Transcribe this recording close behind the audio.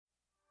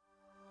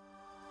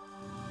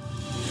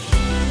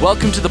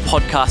Welcome to the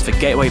podcast for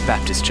Gateway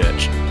Baptist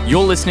Church.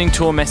 You're listening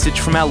to a message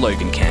from our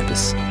Logan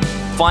campus.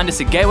 Find us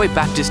at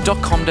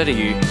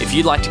gatewaybaptist.com.au if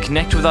you'd like to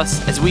connect with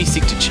us as we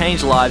seek to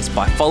change lives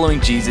by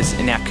following Jesus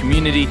in our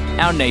community,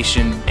 our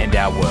nation, and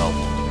our world.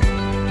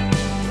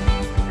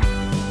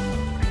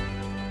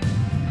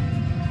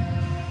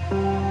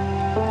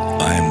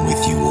 I am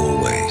with you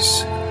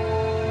always.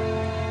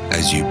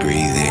 As you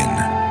breathe in,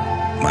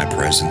 my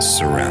presence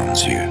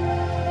surrounds you.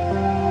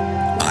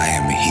 I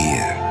am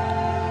here,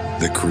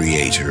 the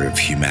creator of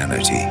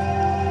humanity.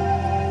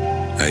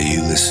 Are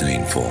you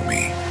listening for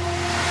me?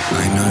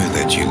 I know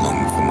that you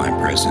long for my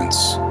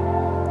presence,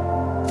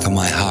 for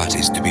my heart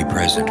is to be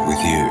present with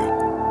you.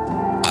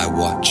 I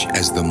watch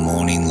as the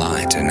morning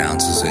light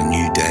announces a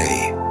new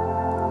day.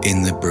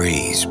 In the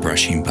breeze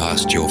brushing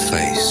past your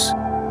face,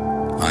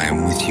 I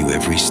am with you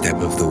every step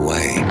of the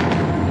way.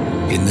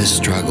 In the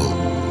struggle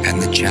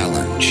and the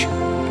challenge,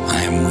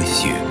 I am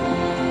with you.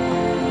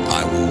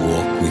 I will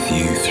walk with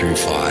you through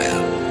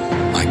fire.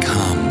 I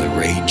calm the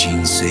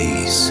raging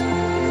seas.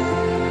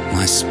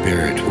 My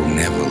spirit will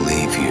never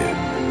leave you.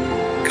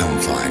 Come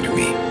find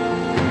me.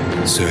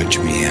 Search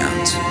me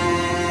out.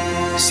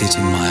 Sit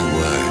in my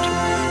word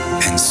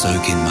and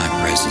soak in my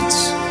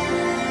presence.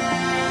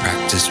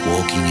 Practice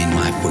walking in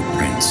my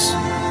footprints.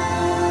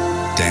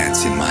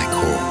 Dance in my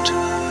court.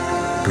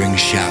 Bring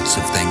shouts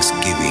of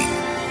thanksgiving.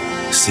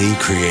 See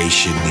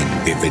creation in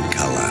vivid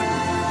color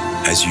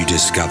as you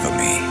discover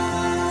me,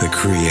 the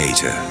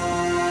Creator.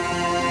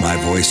 My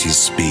voice is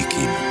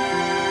speaking.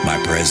 My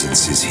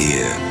presence is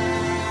here.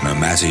 No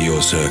matter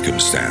your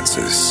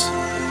circumstances,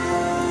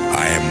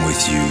 I am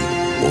with you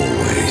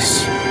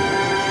always.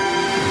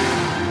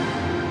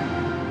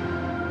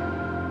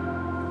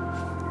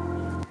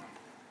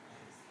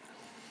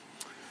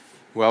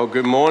 Well,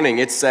 good morning.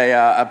 It's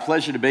a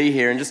pleasure to be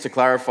here. And just to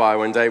clarify,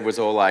 when Dave was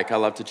all like, I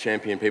love to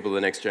champion people of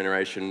the next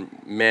generation,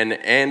 men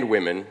and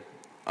women,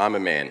 I'm a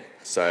man.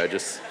 So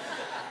just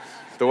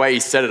the way he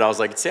said it, I was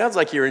like, it sounds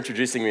like you're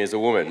introducing me as a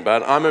woman,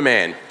 but I'm a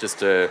man, just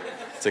to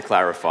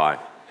clarify,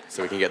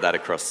 so we can get that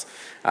across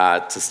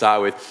to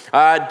start with.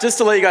 Just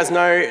to let you guys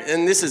know,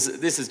 and this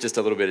is just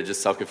a little bit of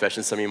just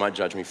self-confession, some of you might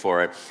judge me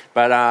for it,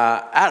 but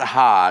at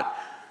heart,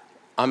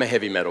 I'm a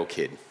heavy metal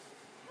kid.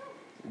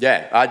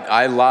 Yeah,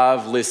 I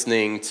love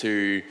listening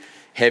to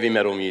heavy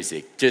metal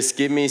music. Just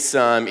give me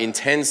some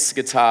intense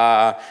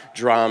guitar,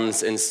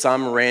 drums, and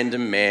some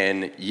random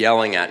man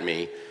yelling at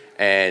me,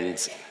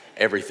 and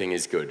everything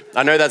is good.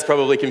 I know that's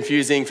probably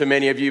confusing for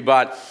many of you,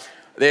 but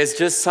there's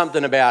just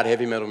something about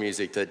heavy metal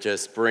music that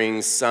just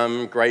brings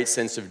some great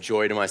sense of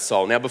joy to my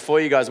soul. Now, before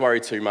you guys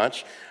worry too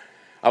much,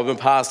 I'm a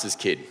pastor's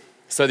kid.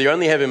 So the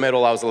only heavy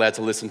metal I was allowed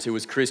to listen to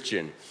was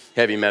Christian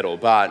heavy metal.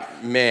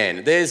 But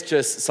man, there's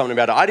just something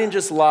about it. I didn't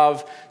just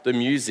love the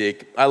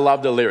music, I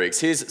love the lyrics.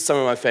 Here's some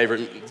of my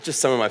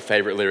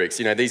favorite lyrics.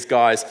 You know, these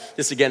guys,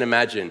 just again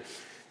imagine,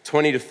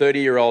 20 to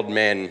 30-year-old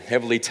men,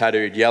 heavily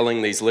tattooed,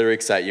 yelling these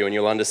lyrics at you, and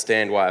you'll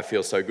understand why I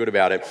feel so good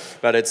about it.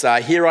 But it's,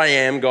 here I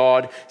am,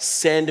 God,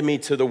 send me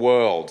to the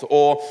world.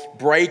 Or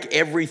break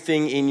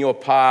everything in your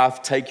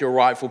path, take your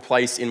rightful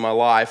place in my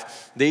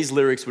life. These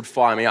lyrics would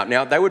fire me up.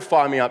 Now, they would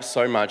fire me up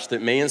so much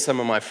that me and some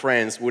of my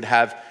friends would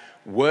have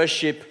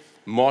worship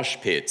mosh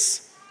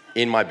pits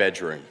in my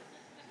bedroom.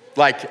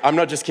 Like, I'm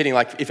not just kidding.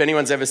 Like, if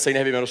anyone's ever seen a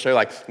heavy metal show,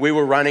 like, we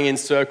were running in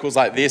circles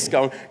like this,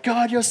 going,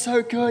 God, you're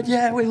so good.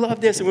 Yeah, we love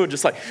this. And we were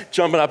just like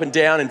jumping up and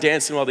down and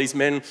dancing while these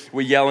men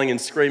were yelling and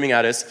screaming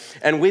at us.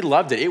 And we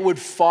loved it. It would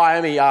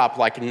fire me up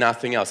like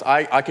nothing else.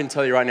 I can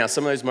tell you right now,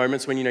 some of those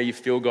moments when, you know, you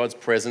feel God's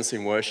presence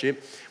in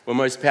worship were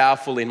most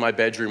powerful in my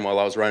bedroom while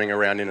I was running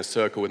around in a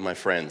circle with my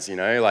friends, you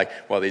know, like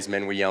while these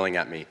men were yelling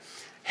at me.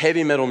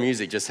 Heavy metal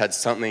music just had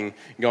something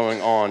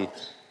going on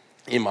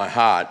in my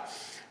heart.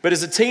 But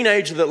as a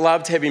teenager that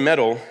loved heavy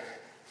metal,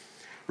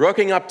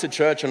 rocking up to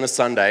church on a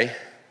Sunday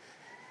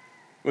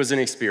was an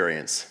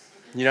experience.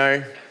 You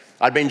know,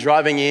 I'd been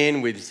driving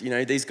in with, you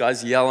know, these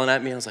guys yelling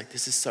at me. I was like,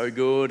 this is so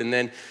good. And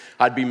then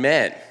I'd be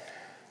met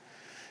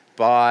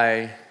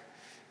by,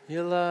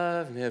 your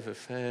love never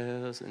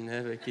fails and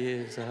never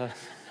gives up,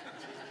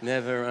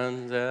 never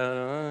runs out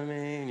on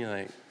me. And you're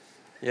like,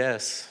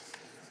 yes,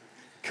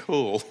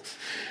 cool.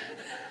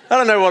 I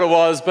don't know what it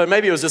was, but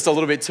maybe it was just a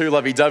little bit too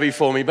lovey-dovey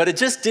for me, but it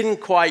just didn't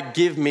quite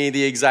give me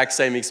the exact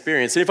same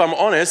experience. And if I'm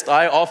honest,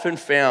 I often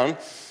found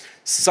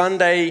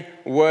Sunday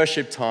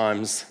worship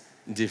times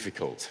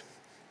difficult.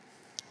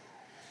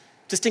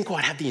 Just didn't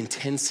quite have the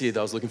intensity that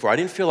I was looking for. I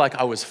didn't feel like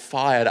I was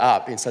fired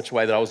up in such a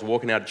way that I was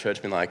walking out of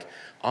church being like,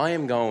 I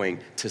am going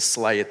to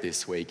slay it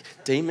this week.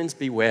 Demons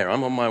beware,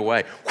 I'm on my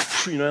way.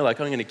 You know, like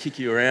I'm going to kick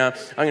you around.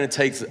 I'm going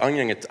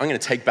to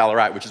take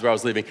Ballarat, which is where I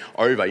was living,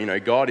 over. You know,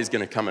 God is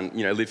going to come and,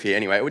 you know, live here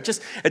anyway.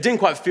 It didn't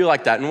quite feel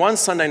like that. And one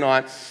Sunday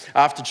night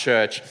after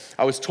church,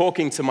 I was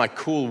talking to my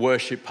cool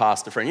worship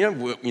pastor friend.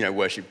 You know,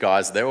 worship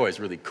guys, they're always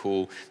really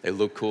cool. They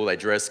look cool, they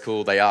dress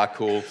cool, they are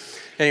cool.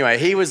 Anyway,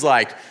 he was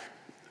like,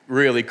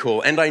 really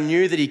cool. And I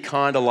knew that he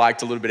kind of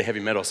liked a little bit of heavy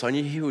metal, so I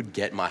knew he would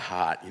get my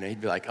heart. You know, he'd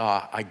be like,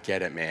 oh, I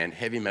get it, man.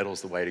 Heavy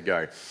metal's the way to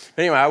go.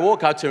 But anyway, I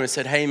walked up to him and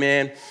said, hey,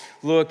 man,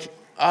 look,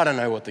 I don't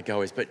know what the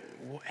go is, but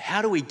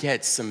how do we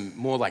get some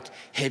more like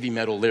heavy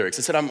metal lyrics?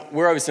 I said,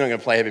 we're obviously not going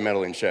to play heavy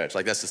metal in church.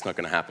 Like, that's just not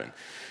going to happen.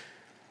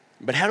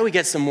 But how do we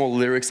get some more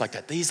lyrics like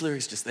that? These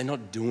lyrics they're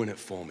not doing it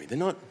for me. They're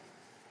not,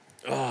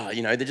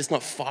 they're just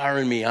not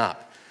firing me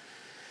up.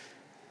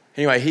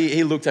 Anyway,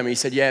 he looked at me, he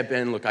said, yeah,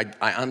 Ben, look,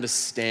 I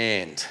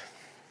understand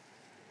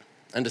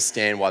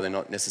why they're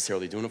not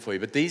necessarily doing it for you.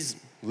 But these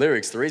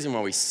lyrics, the reason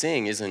why we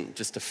sing isn't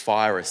just to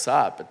fire us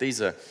up, but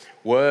these are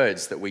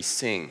words that we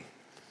sing.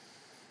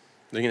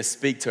 They're going to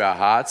speak to our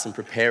hearts and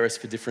prepare us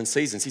for different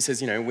seasons. He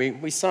says,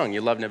 we sung,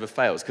 your love never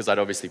fails, because I'd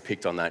obviously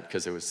picked on that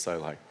because it was so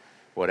like,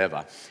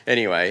 whatever.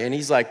 Anyway, and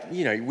he's like,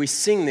 we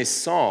sing this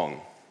song,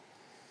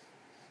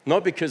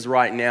 not because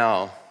right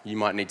now you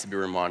might need to be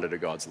reminded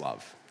of God's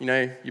love.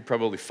 You're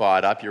probably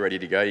fired up, you're ready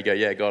to go. You go,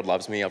 yeah, God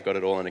loves me, I've got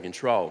it all under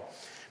control.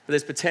 But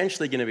there's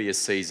potentially going to be a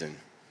season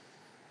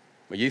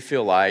where you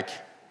feel like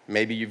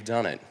maybe you've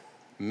done it.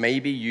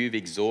 Maybe you've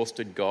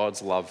exhausted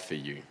God's love for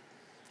you.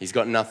 He's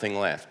got nothing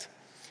left.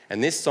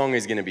 And this song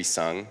is going to be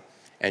sung,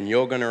 and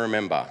you're going to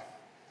remember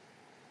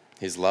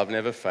His love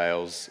never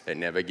fails, it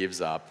never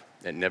gives up,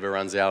 it never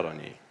runs out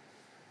on you.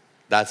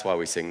 That's why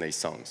we sing these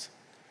songs.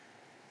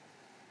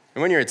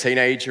 And when you're a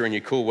teenager and your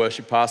cool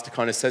worship pastor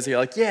kind of says it, you're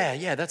like,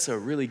 yeah, that's a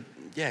really,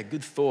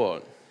 good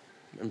thought.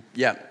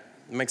 Yeah, it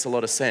makes a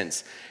lot of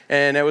sense.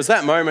 And it was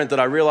that moment that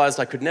I realized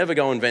I could never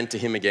go and vent to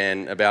him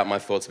again about my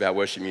thoughts about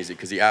worship music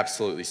because he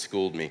absolutely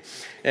schooled me.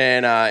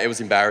 And it was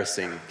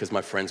embarrassing because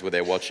my friends were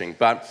there watching.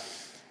 But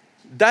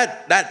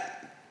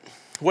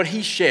what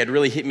he shared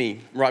really hit me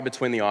right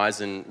between the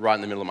eyes and right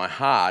in the middle of my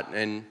heart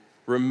and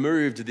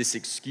removed this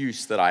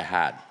excuse that I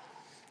had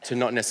to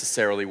not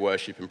necessarily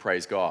worship and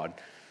praise God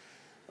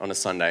on a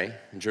Sunday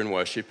during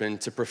worship and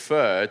to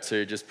prefer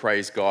to just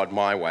praise God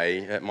my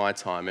way at my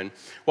time. And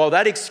while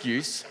that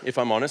excuse, if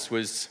I'm honest,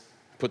 was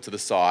put to the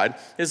side,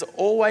 there's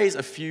always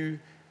a few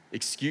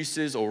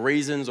excuses or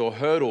reasons or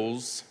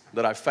hurdles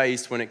that I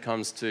faced when it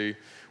comes to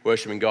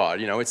worshiping God.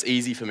 It's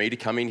easy for me to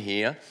come in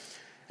here,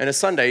 and a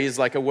Sunday is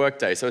like a work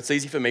day, so it's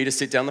easy for me to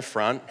sit down the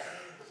front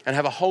and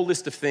have a whole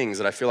list of things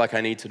that I feel like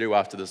I need to do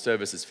after the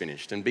service is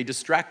finished and be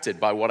distracted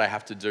by what I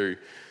have to do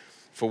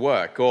for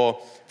work. Or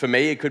for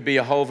me, it could be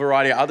a whole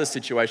variety of other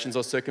situations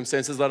or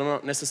circumstances that I'm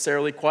not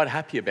necessarily quite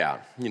happy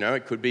about.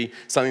 It could be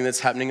something that's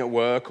happening at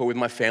work or with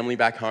my family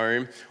back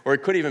home, or it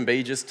could even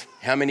be just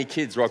how many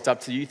kids rocked up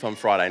to youth on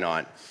Friday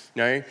night.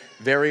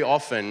 Very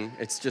often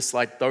it's just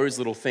like those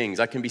little things.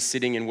 I can be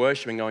sitting in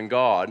worship and going,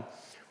 God,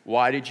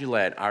 why did you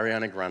let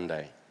Ariana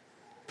Grande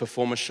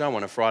perform a show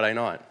on a Friday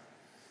night?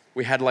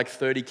 We had like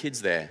 30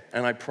 kids there,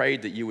 and I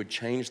prayed that you would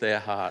change their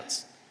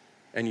hearts,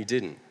 and you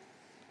didn't.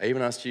 I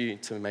even asked you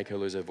to make her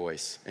lose her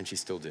voice, and she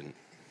still didn't.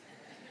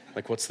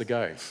 Like, what's the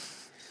go?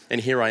 And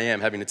here I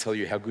am having to tell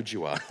you how good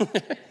you are.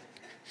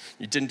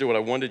 You didn't do what I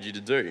wanted you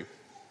to do.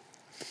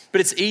 But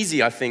it's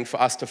easy, I think,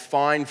 for us to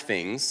find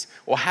things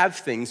or have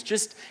things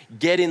just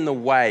get in the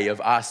way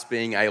of us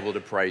being able to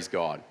praise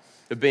God,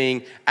 of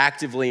being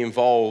actively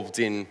involved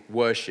in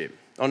worship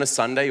on a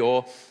Sunday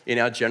or in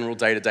our general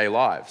day-to-day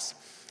lives.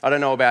 I don't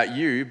know about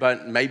you,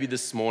 but maybe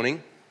this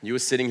morning you were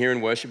sitting here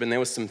in worship and there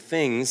were some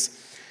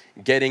things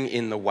getting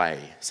in the way,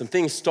 some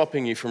things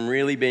stopping you from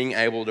really being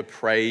able to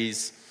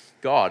praise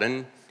God.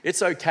 And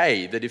it's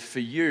okay that if for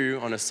you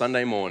on a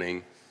Sunday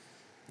morning,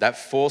 that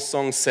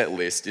 4-song set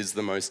list is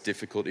the most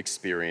difficult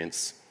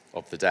experience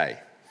of the day.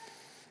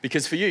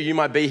 Because for you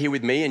might be here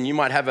with me and you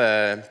might have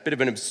a bit of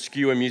an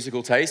obscure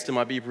musical taste. It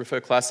might be you prefer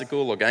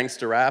classical or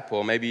gangster rap,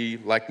 or maybe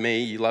like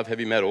me, you love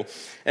heavy metal.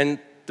 And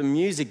the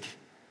music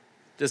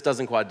just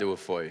doesn't quite do it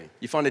for you.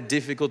 You find it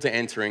difficult to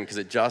enter in because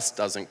it just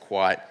doesn't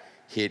quite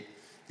hit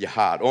your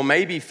heart. Or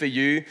maybe for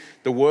you,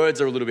 the words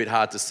are a little bit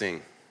hard to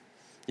sing.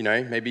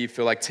 Maybe you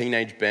feel like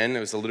teenage Ben, it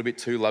was a little bit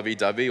too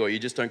lovey-dovey, or you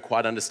just don't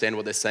quite understand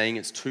what they're saying,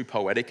 it's too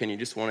poetic and you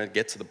just want to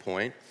get to the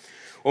point.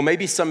 Or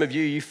maybe some of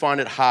you find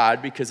it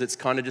hard because it's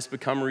kind of just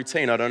become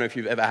routine. I don't know if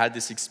you've ever had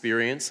this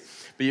experience,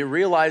 but you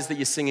realize that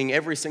you're singing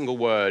every single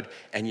word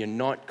and you're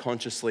not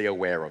consciously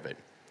aware of it.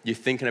 You're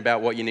thinking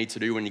about what you need to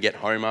do when you get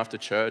home after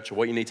church, or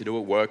what you need to do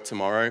at work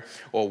tomorrow,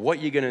 or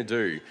what you're going to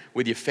do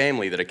with your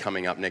family that are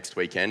coming up next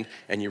weekend,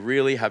 and you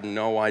really have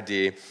no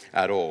idea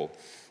at all.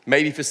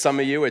 Maybe for some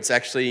of you, it's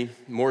actually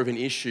more of an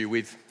issue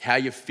with how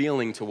you're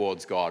feeling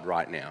towards God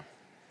right now.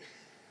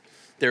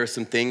 There are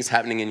some things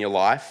happening in your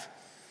life,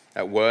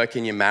 at work,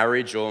 in your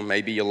marriage, or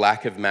maybe your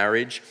lack of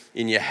marriage,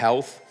 in your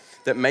health,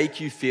 that make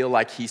you feel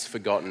like He's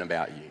forgotten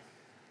about you.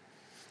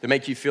 That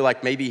make you feel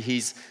like maybe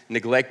He's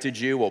neglected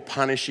you or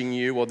punishing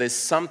you, or there's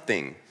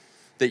something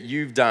that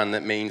you've done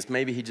that means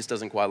maybe He just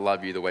doesn't quite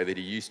love you the way that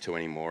He used to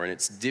anymore, and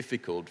it's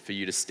difficult for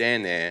you to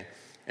stand there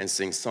and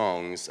sing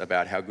songs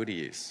about how good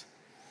He is.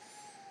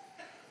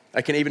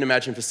 I can even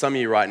imagine for some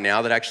of you right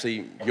now that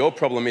actually your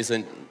problem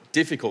isn't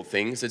difficult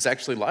things, it's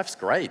actually life's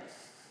great.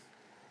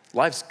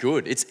 Life's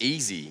good, it's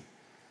easy.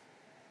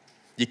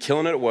 You're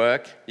killing it at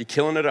work, you're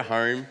killing it at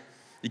home,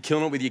 you're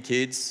killing it with your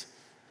kids,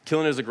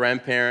 killing it as a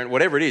grandparent,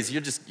 whatever it is,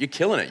 you're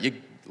killing it.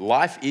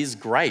 Life is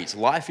great.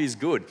 Life is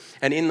good.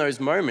 And in those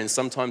moments,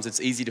 sometimes it's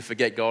easy to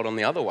forget God on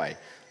the other way.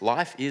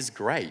 Life is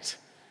great.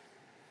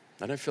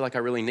 I don't feel like I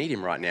really need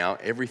him right now.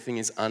 Everything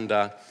is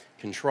under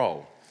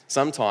control.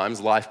 Sometimes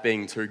life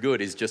being too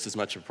good is just as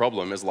much a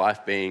problem as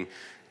life being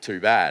too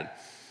bad.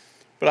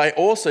 But I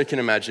also can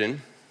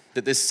imagine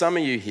that there's some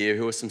of you here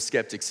who are some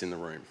skeptics in the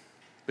room.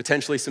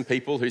 Potentially some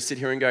people who sit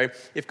here and go,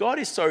 if God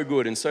is so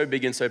good and so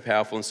big and so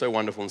powerful and so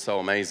wonderful and so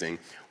amazing,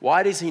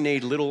 why does he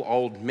need little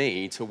old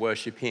me to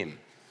worship him?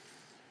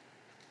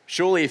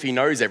 Surely if he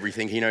knows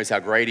everything, he knows how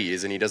great he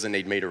is and he doesn't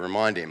need me to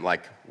remind him.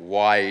 Like,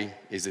 why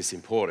is this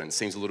important?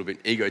 Seems a little bit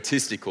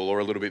egotistical or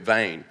a little bit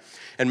vain.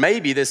 And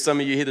maybe there's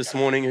some of you here this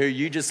morning who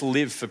you just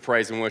live for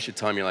praise and worship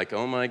time. You're like,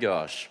 oh my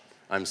gosh,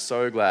 I'm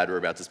so glad we're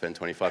about to spend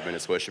 25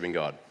 minutes worshiping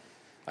God.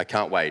 I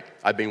can't wait.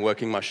 I've been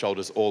working my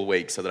shoulders all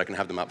week so that I can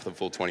have them up for the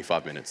full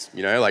 25 minutes.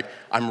 You know, like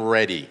I'm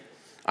ready.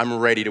 I'm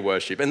ready to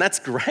worship. And that's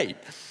great.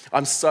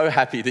 I'm so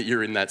happy that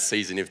you're in that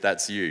season if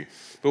that's you.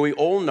 But we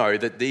all know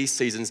that these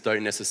seasons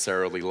don't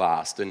necessarily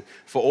last. And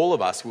for all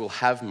of us, we'll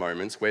have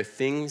moments where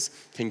things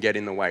can get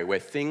in the way, where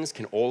things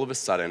can all of a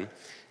sudden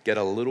get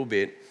a little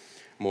bit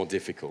more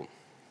difficult.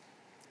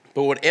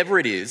 But whatever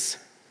it is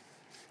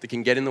that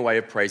can get in the way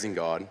of praising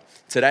God,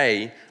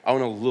 today I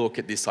want to look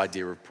at this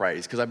idea of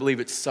praise because I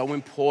believe it's so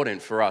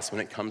important for us when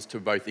it comes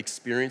to both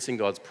experiencing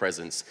God's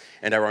presence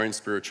and our own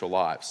spiritual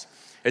lives.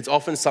 It's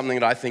often something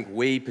that I think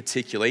we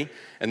particularly,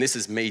 and this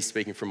is me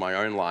speaking from my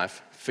own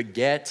life,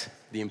 forget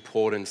the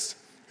importance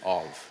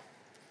of.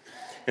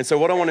 And so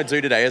what I want to do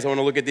today is I want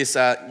to look at this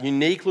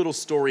unique little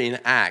story in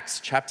Acts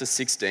chapter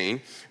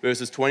 16,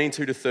 verses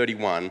 22 to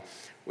 31.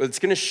 Well, it's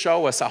going to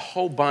show us a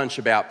whole bunch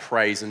about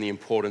praise and the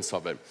importance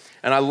of it.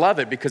 And I love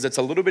it because it's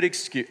a little bit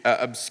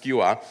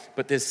obscure,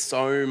 but there's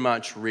so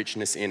much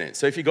richness in it.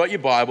 So if you've got your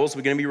Bibles,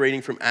 we're going to be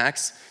reading from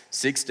Acts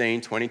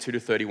 16, 22 to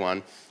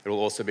 31. It'll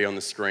also be on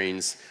the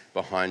screens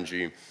behind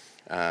you,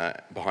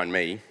 behind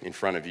me, in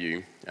front of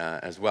you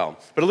as well.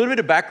 But a little bit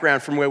of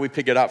background from where we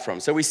pick it up from.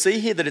 So we see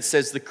here that it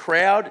says the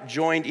crowd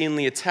joined in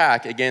the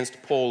attack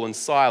against Paul and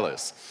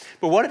Silas.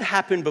 But what had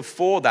happened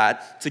before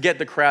that to get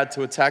the crowd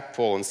to attack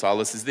Paul and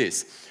Silas is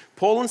this.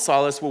 Paul and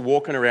Silas were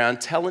walking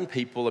around telling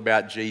people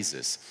about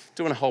Jesus,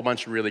 doing a whole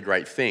bunch of really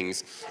great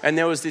things. And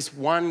there was this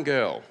one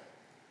girl.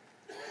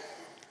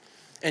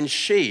 And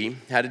she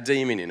had a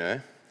demon in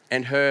her.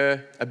 And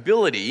her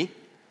ability,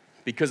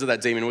 because of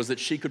that demon, was that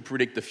she could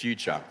predict the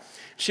future.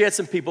 She had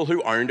some people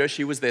who owned her.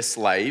 She was their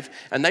slave.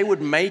 And they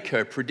would make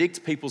her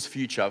predict people's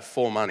future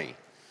for money.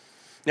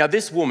 Now,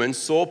 this woman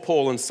saw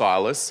Paul and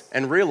Silas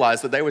and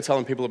realized that they were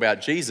telling people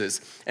about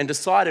Jesus and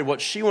decided what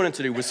she wanted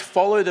to do was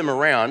follow them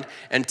around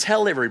and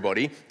tell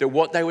everybody that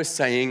what they were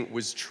saying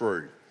was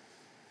true.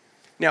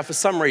 Now, for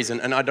some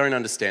reason, and I don't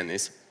understand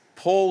this,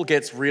 Paul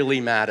gets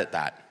really mad at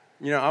that.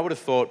 You know, I would have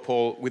thought,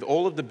 Paul, with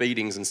all of the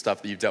beatings and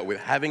stuff that you've dealt with,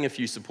 having a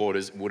few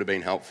supporters would have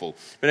been helpful.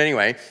 But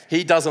anyway,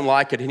 he doesn't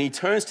like it and he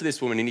turns to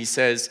this woman and he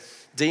says,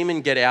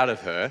 demon, get out of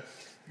her.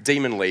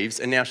 Demon leaves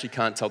and now she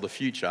can't tell the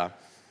future.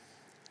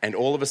 And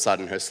all of a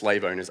sudden, her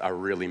slave owners are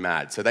really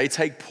mad. So they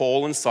take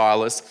Paul and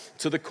Silas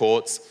to the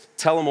courts,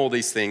 tell them all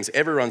these things.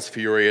 Everyone's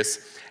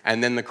furious,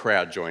 and then the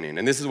crowd join in.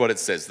 And this is what it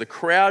says. The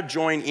crowd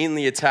join in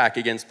the attack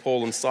against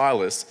Paul and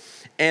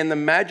Silas, and the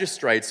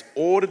magistrates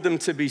ordered them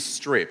to be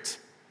stripped,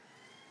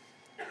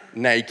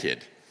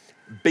 naked,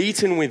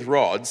 beaten with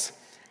rods,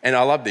 and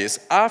I love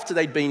this, after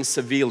they'd been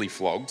severely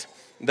flogged,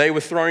 they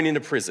were thrown into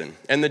prison,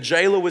 and the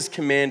jailer was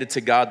commanded to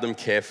guard them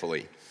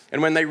carefully.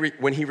 And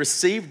when he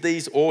received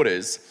these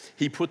orders,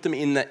 he put them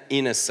in the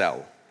inner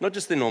cell, not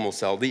just the normal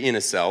cell, the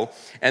inner cell,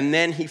 and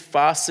then he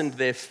fastened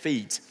their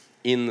feet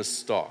in the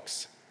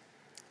stocks.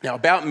 Now,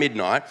 about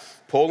midnight,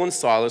 Paul and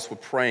Silas were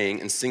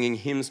praying and singing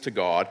hymns to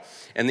God,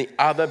 and the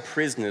other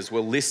prisoners were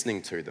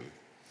listening to them.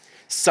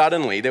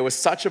 Suddenly, there was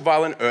such a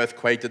violent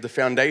earthquake that the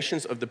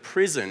foundations of the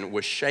prison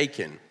were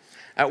shaken.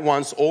 At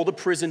once, all the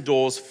prison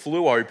doors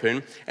flew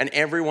open, and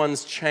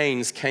everyone's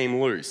chains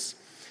came loose.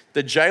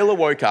 The jailer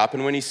woke up,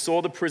 and when he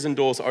saw the prison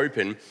doors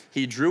open,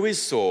 he drew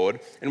his sword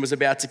and was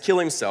about to kill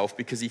himself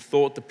because he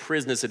thought the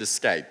prisoners had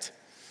escaped.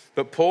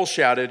 But Paul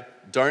shouted,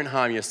 "Don't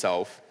harm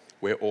yourself,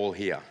 we're all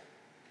here."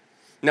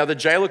 Now the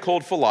jailer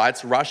called for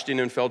lights, rushed in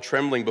and fell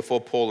trembling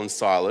before Paul and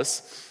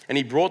Silas, and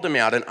he brought them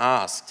out and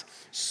asked,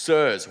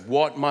 "Sirs,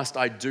 what must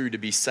I do to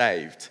be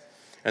saved?"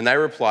 And they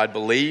replied,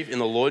 "Believe in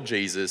the Lord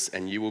Jesus,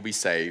 and you will be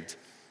saved,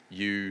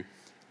 you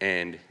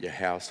and your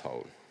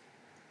household."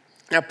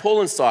 Now,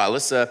 Paul and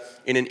Silas are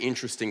in an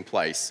interesting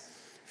place,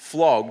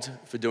 flogged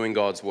for doing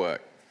God's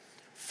work,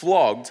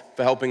 flogged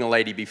for helping a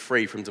lady be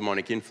free from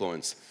demonic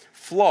influence,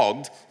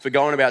 flogged for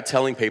going about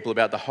telling people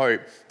about the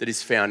hope that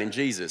is found in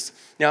Jesus.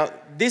 Now,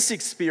 this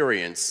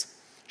experience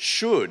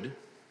should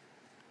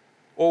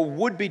or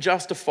would be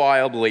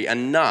justifiably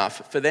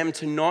enough for them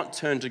to not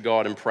turn to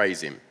God and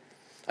praise him.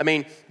 I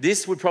mean,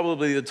 this would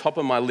probably be the top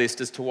of my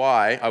list as to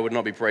why I would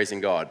not be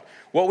praising God.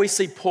 What we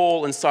see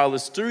Paul and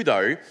Silas do,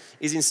 though,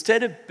 is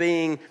instead of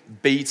being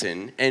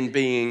beaten and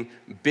being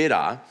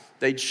bitter,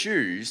 they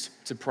choose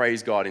to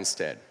praise God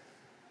instead.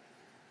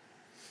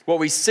 what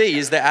we see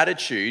is their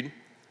attitude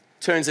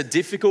turns a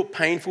difficult,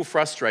 painful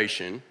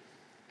frustration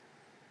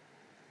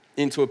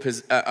into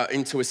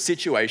a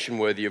situation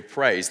worthy of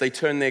praise. They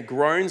turn their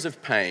groans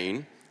of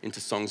pain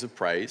into songs of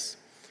praise.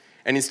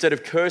 And instead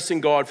of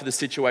cursing God for the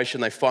situation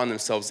they find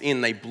themselves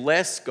in, they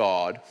bless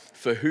God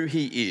for who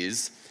He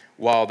is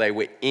while they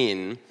were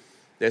in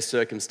their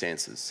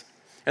circumstances.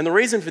 And the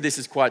reason for this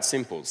is quite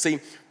simple. See,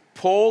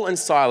 Paul and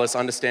Silas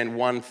understand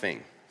one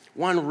thing,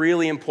 one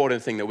really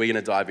important thing that we're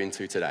going to dive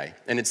into today,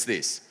 and it's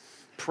this: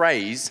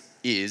 praise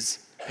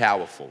is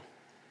powerful.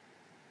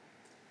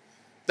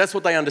 That's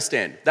what they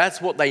understand.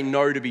 That's what they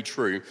know to be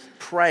true.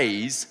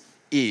 Praise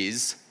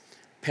is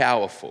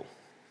powerful.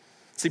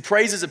 See,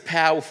 praise is a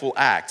powerful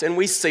act, and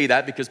we see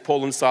that because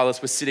Paul and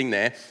Silas were sitting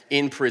there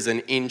in prison,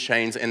 in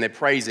chains, and they're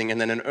praising,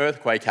 and then an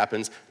earthquake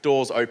happens,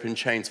 doors open,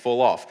 chains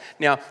fall off.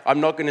 Now, I'm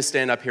not going to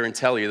stand up here and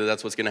tell you that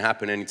that's what's going to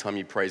happen anytime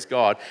you praise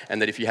God,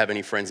 and that if you have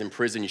any friends in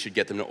prison, you should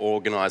get them to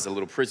organize a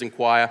little prison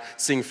choir,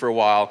 sing for a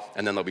while,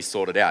 and then they'll be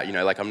sorted out.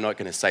 I'm not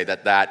going to say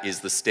that that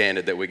is the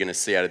standard that we're going to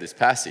see out of this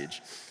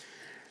passage.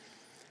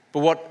 But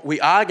what we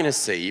are going to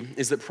see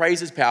is that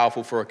praise is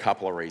powerful for a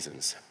couple of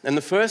reasons. And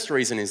the first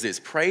reason is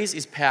this: praise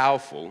is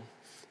powerful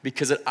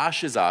because it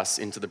ushers us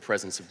into the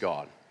presence of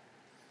God.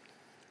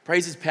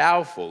 Praise is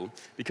powerful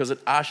because it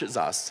ushers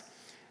us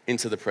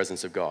into the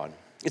presence of God.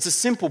 It's a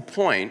simple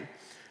point,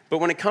 but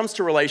when it comes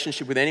to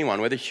relationship with anyone,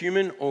 whether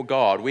human or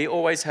God, we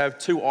always have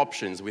two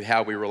options with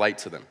how we relate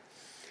to them.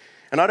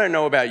 And I don't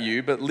know about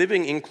you, but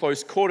living in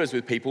close quarters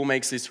with people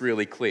makes this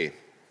really clear.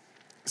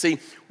 See,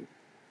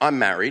 I'm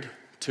married.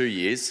 2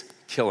 years,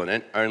 killing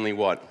it. Only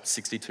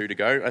 62 to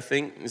go, I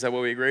think. Is that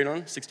what we agreed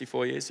on?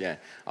 64 years? Yeah.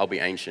 I'll be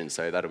ancient,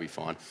 so that'll be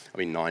fine. I'll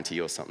be 90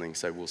 or something,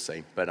 so we'll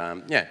see. But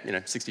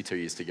 62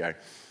 years to go.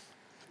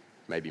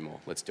 Maybe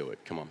more. Let's do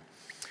it. Come on.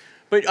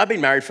 But I've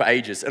been married for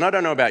ages, and I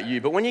don't know about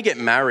you, but when you get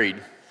married,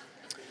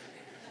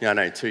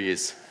 2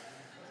 years.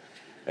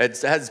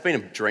 It has been a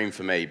dream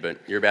for me, but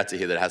you're about to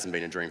hear that it hasn't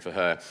been a dream for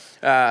her.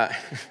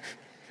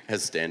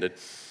 As standard.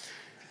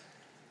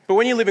 But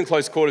when you live in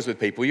close quarters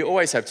with people, you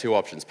always have two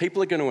options.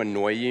 People are going to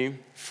annoy you,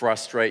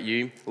 frustrate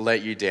you,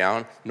 let you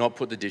down, not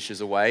put the dishes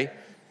away,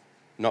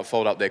 not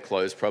fold up their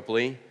clothes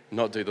properly,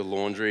 not do the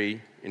laundry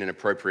in an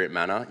appropriate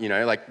manner.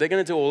 They're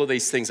going to do all of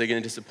these things. They're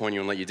going to disappoint you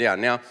and let you down.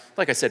 Now,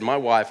 like I said, my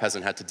wife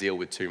hasn't had to deal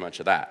with too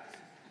much of that.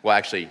 Well,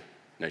 actually,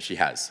 no, she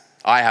has.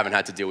 I haven't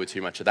had to deal with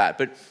too much of that.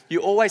 But you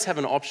always have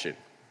an option.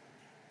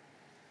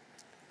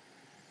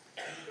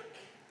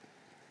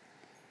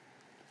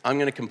 I'm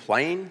going to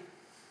complain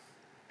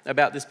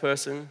about this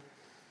person,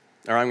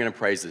 or I'm going to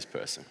praise this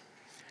person.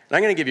 And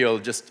I'm going to give you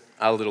just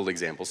a little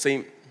example.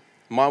 See,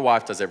 my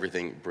wife does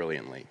everything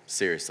brilliantly,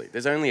 seriously.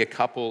 There's only a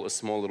couple of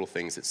small little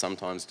things that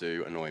sometimes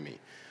do annoy me.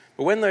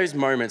 But when those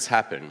moments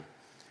happen,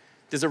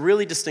 there's a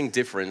really distinct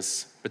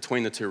difference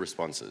between the two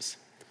responses.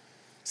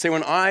 See,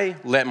 when I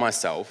let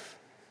myself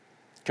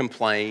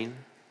complain,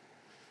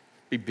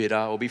 be bitter,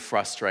 or be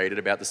frustrated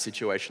about the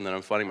situation that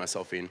I'm finding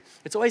myself in,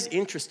 it's always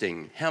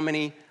interesting how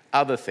many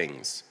other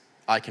things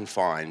I can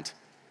find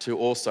to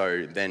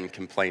also then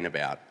complain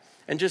about.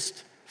 And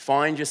just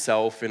find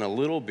yourself in a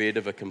little bit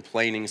of a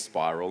complaining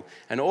spiral,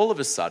 and all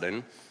of a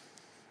sudden,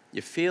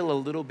 you feel a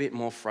little bit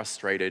more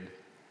frustrated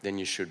than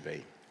you should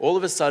be. All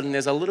of a sudden,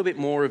 there's a little bit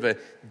more of a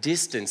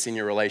distance in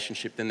your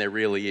relationship than there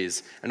really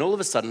is. And all of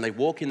a sudden, they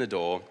walk in the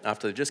door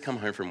after they've just come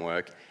home from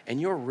work,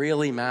 and you're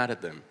really mad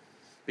at them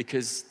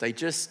because they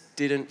just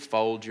didn't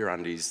fold your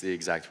undies the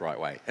exact right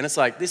way. And it's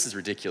like, this is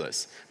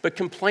ridiculous. But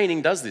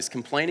complaining does this.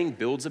 Complaining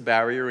builds a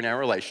barrier in our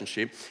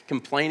relationship.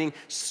 Complaining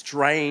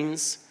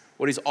strains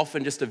what is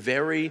often just a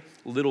very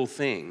little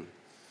thing.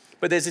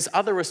 But there's this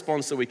other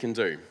response that we can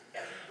do.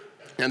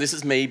 Now, this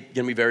is me going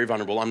to be very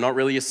vulnerable. I'm not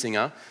really a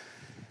singer.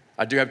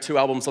 I do have 2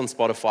 albums on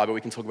Spotify, but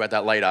we can talk about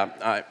that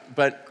later.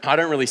 But I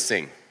don't really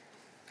sing.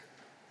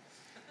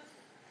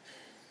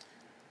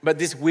 But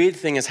this weird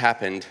thing has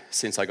happened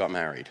since I got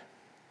married.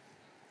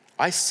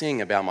 I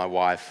sing about my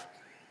wife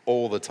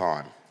all the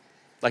time,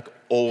 like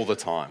all the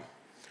time.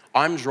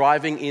 I'm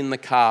driving in the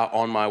car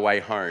on my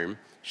way home.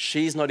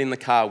 She's not in the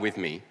car with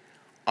me.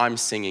 I'm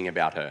singing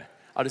about her.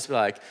 I'll just be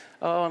like,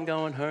 oh, I'm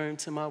going home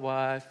to my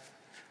wife.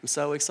 I'm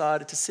so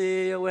excited to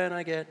see her when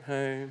I get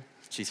home.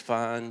 She's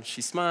fun,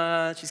 she's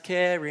smart, she's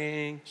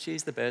caring,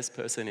 she's the best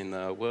person in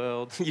the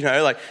world.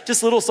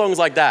 Just little songs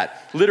like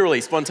that,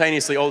 literally,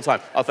 spontaneously, all the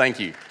time. Oh, thank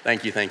you.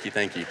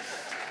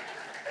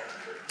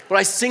 But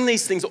I sing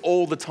these things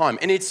all the time,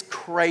 and it's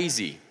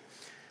crazy.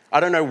 I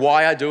don't know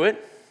why I do it,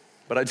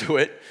 but I do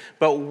it.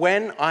 But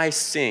when I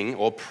sing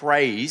or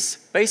praise,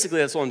 basically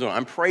that's all I'm doing.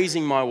 I'm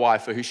praising my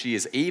wife for who she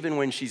is, even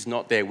when she's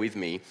not there with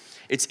me.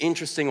 It's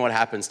interesting what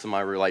happens to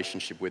my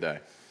relationship with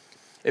her.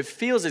 It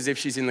feels as if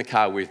she's in the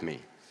car with me.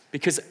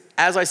 Because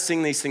as I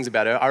sing these things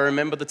about her, I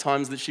remember the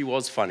times that she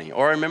was funny,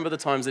 or I remember the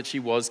times that she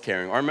was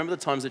caring, or I remember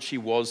the times that she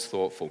was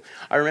thoughtful.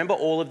 I remember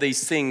all of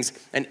these things,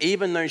 and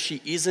even though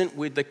she isn't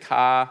in the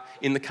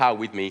car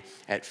with me,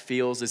 it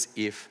feels as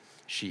if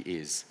she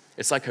is.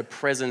 It's like her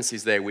presence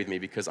is there with me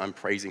because I'm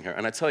praising her.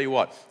 And I tell you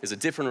what, there's a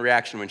different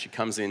reaction when she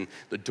comes in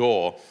the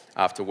door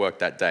after work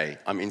that day.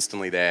 I'm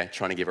instantly there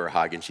trying to give her a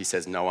hug, and she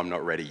says, "No, I'm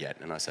not ready yet."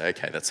 And I say,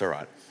 "Okay, that's all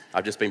right.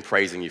 I've just been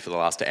praising you for the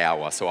last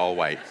hour, so I'll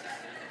wait."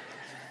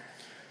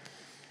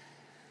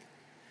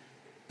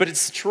 But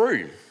it's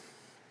true.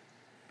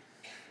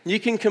 You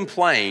can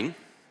complain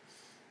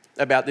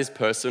about this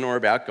person or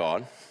about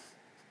God,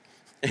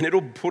 and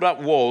it'll put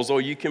up walls,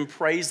 or you can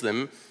praise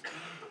them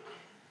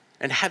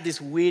and have this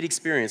weird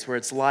experience where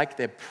it's like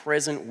they're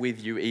present with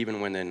you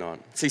even when they're not.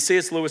 See,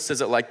 C.S. Lewis says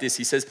it like this.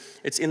 He says,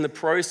 it's in the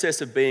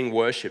process of being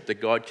worshipped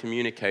that God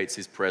communicates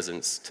his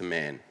presence to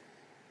man.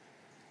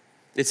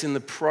 It's in the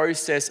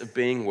process of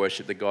being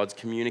worshipped that God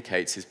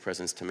communicates his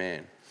presence to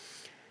man.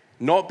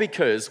 Not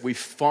because we've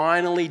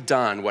finally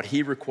done what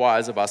he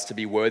requires of us to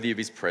be worthy of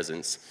his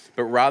presence,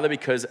 but rather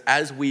because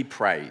as we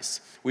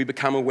praise, we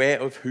become aware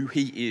of who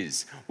he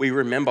is. We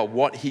remember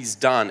what he's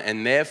done,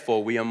 and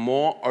therefore we are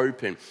more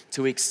open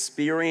to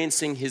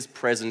experiencing his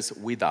presence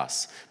with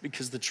us.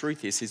 Because the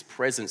truth is, his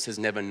presence has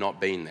never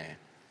not been there.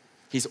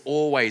 He's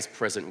always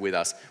present with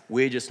us.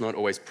 We're just not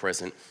always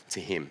present to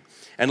him.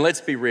 And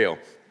let's be real,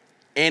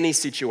 any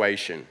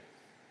situation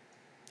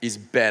is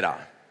better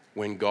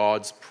when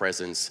God's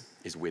presence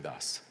is with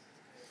us.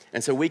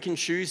 And so we can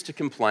choose to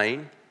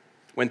complain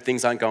when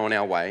things aren't going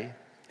our way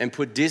and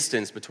put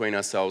distance between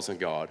ourselves and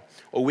God.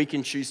 Or we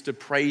can choose to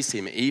praise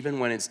him even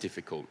when it's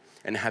difficult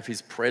and have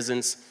his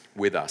presence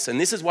with us. And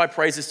this is why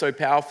praise is so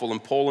powerful.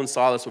 And Paul and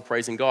Silas were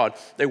praising God.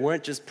 They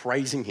weren't just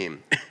praising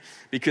him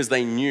because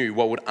they knew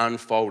what would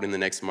unfold in the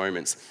next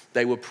moments.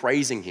 They were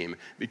praising him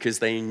because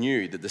they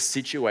knew that the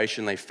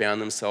situation they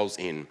found themselves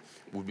in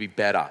would be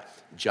better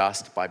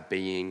just by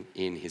being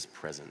in his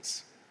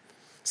presence.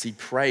 See,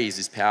 praise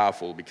is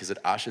powerful because it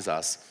ushers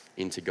us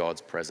into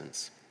God's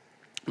presence.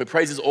 But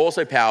praise is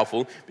also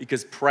powerful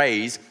because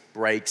praise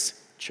breaks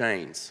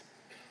chains.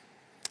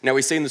 Now,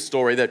 we see in the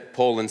story that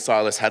Paul and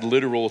Silas had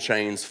literal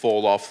chains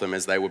fall off them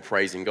as they were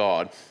praising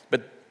God.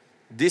 But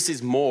this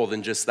is more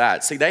than just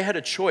that. See, they had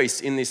a choice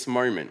in this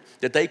moment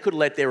that they could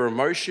let their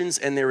emotions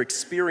and their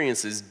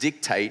experiences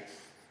dictate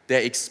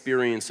their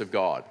experience of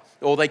God.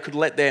 Or they could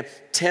let their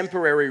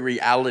temporary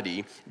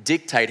reality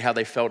dictate how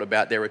they felt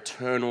about their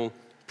eternal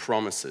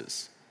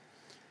promises.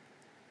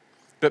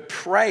 But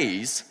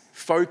praise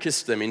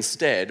focused them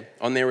instead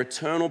on their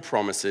eternal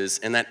promises,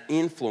 and that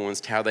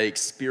influenced how they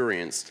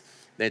experienced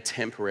their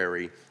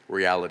temporary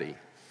reality.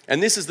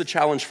 And this is the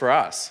challenge for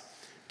us.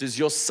 Does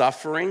your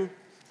suffering,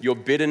 your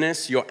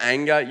bitterness, your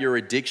anger, your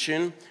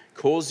addiction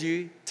cause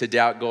you to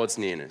doubt God's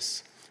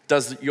nearness?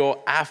 Does your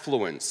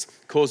affluence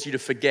cause you to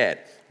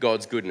forget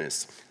God's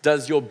goodness?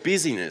 Does your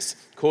busyness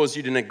cause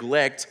you to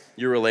neglect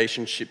your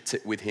relationship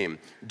with him?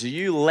 Do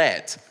you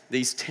let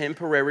these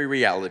temporary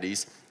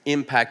realities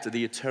impact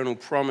the eternal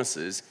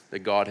promises that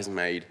God has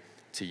made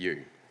to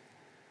you?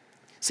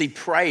 See,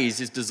 praise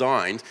is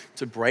designed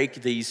to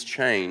break these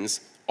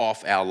chains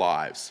off our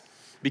lives.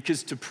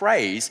 Because to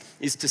praise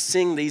is to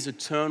sing these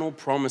eternal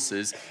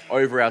promises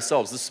over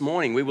ourselves. This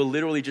morning, we were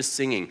literally just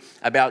singing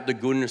about the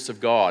goodness of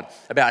God,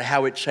 about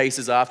how it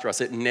chases after us.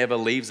 It never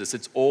leaves us.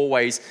 It's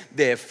always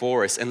there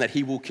for us, and that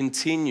he will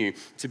continue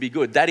to be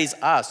good. That is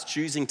us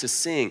choosing to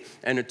sing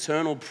an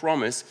eternal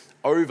promise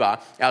over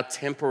our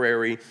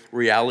temporary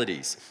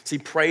realities. See,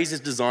 praise is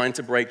designed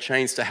to break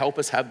chains, to help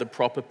us have the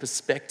proper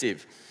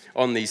perspective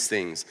on these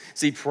things.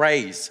 See,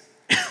 praise,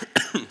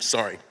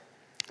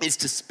 is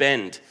to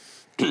spend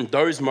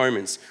those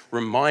moments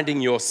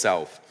reminding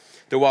yourself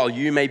that while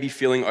you may be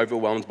feeling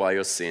overwhelmed by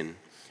your sin,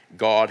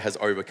 God has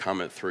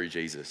overcome it through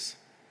Jesus.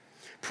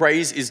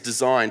 Praise is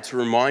designed to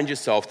remind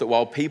yourself that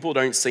while people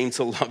don't seem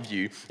to love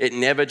you, it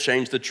never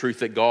changed the truth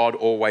that God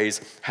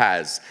always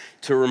has.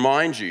 To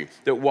remind you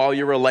that while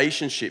your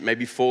relationship may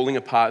be falling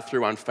apart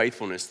through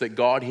unfaithfulness, that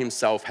God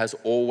himself has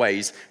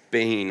always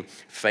been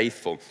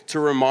faithful. To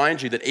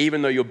remind you that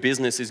even though your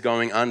business is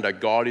going under,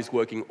 God is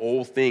working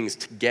all things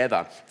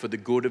together for the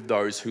good of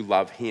those who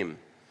love him.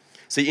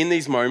 See, in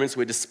these moments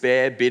where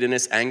despair,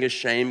 bitterness, anger,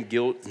 shame,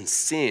 guilt, and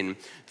sin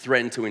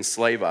threaten to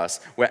enslave us,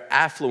 where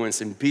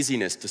affluence and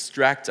busyness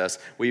distract us,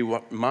 we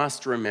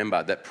must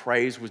remember that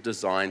praise was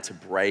designed to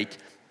break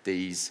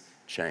these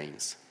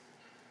chains.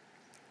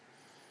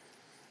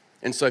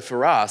 And so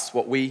for us,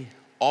 what we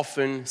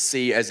often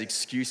see as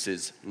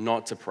excuses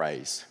not to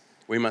praise,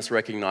 we must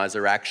recognize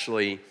are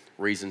actually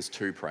reasons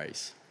to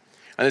praise.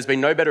 And there's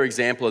been no better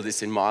example of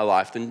this in my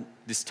life than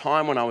this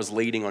time when I was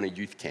leading on a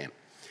youth camp.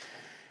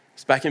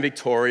 It's back in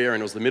Victoria,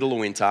 and it was the middle of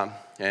winter,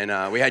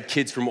 and we had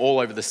kids from all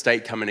over the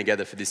state coming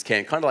together for this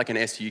camp, kind of like an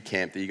SU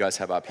camp that you guys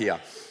have up here.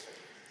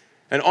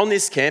 And on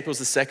this camp, it was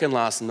the second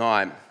last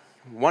night,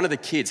 one of the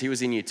kids, he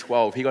was in year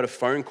 12, he got a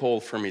phone call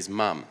from his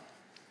mum.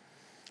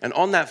 And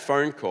on that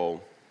phone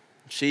call,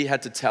 she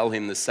had to tell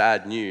him the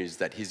sad news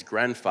that his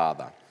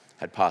grandfather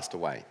had passed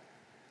away.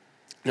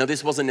 Now,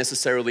 this wasn't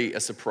necessarily a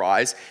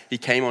surprise. He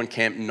came on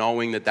camp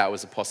knowing that that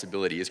was a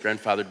possibility. His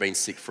grandfather had been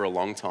sick for a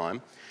long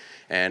time,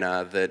 and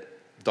that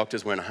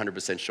doctors weren't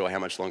 100% sure how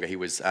much longer he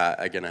was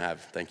going to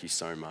have. Thank you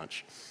so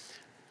much.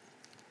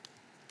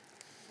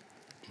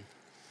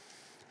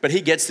 But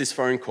he gets this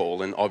phone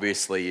call and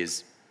obviously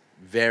is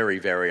very,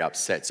 very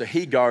upset. So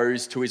he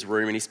goes to his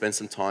room and he spends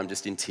some time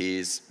just in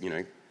tears,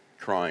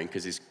 crying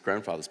because his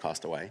grandfather's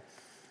passed away.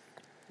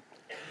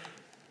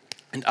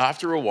 And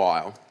after a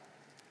while,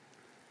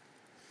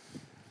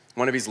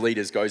 one of his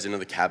leaders goes into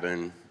the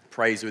cabin,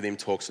 prays with him,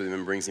 talks with him,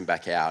 and brings him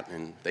back out,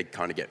 and they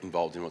kind of get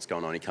involved in what's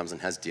going on. He comes and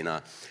has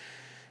dinner,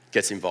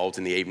 gets involved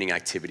in the evening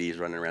activities,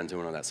 running around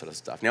doing all that sort of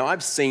stuff. Now,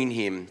 I've seen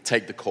him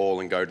take the call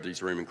and go to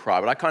his room and cry,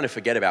 but I kind of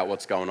forget about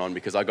what's going on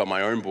because I've got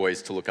my own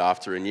boys to look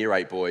after, and year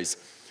 8 boys,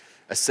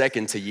 a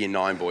second to year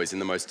 9 boys,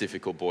 and the most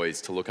difficult boys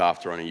to look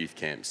after on a youth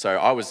camp. So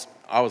I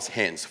was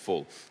hands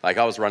full. Like,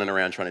 I was running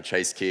around trying to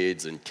chase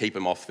kids and keep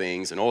them off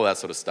things and all that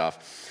sort of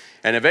stuff.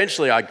 And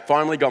eventually, I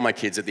finally got my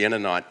kids at the end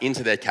of the night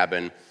into their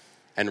cabin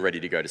and ready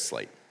to go to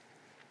sleep.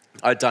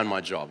 I'd done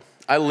my job.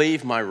 I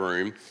leave my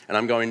room and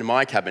I'm going to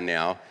my cabin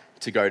now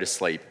to go to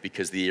sleep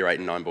because the year 8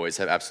 and 9 boys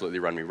have absolutely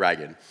run me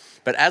ragged.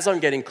 But as I'm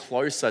getting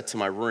closer to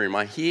my room,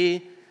 I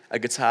hear a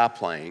guitar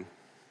playing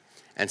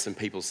and some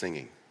people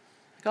singing.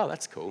 Like, oh,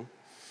 that's cool.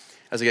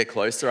 As I get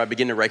closer, I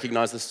begin to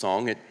recognize the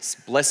song. It's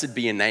Blessed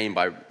Be Your Name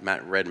by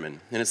Matt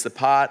Redman. And it's the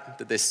part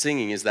that they're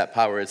singing is that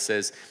part where it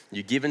says,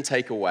 you give and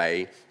take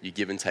away, you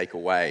give and take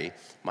away.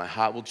 My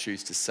heart will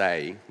choose to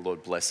say,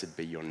 Lord, blessed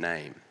be your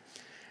name.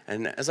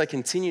 And as I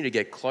continue to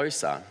get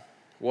closer,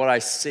 what I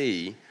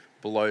see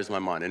blows my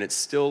mind. And it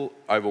still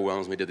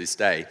overwhelms me to this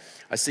day.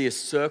 I see a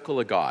circle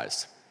of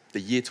guys, the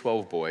year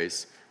 12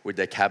 boys, with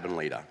their cabin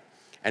leader.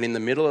 And in the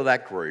middle of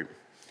that group,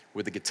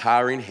 with the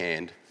guitar in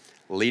hand,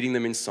 leading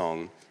them in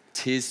song,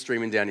 tears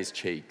streaming down his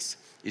cheeks,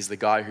 is the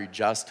guy who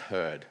just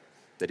heard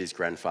that his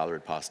grandfather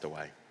had passed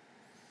away.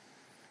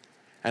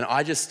 And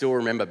I just still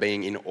remember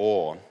being in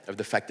awe of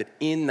the fact that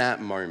in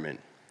that moment,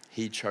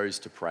 he chose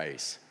to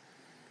praise.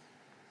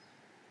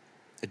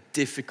 A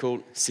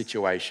difficult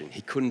situation. He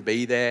couldn't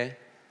be there.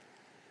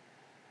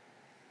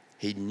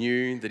 He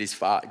knew that his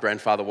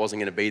grandfather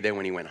wasn't going to be there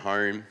when he went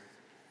home.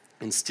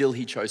 And still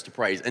he chose to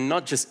praise. And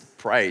not just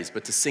praise,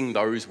 but to sing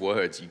those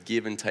words, you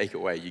give and take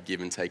away, you give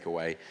and take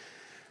away.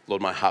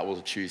 Lord, my heart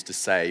will choose to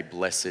say,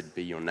 blessed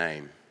be your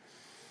name.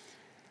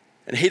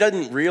 And he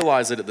didn't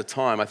realize it at the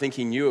time. I think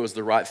he knew it was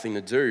the right thing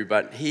to do,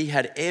 but he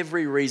had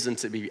every reason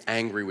to be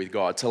angry with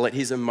God, to let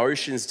his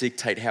emotions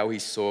dictate how he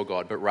saw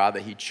God, but rather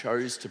he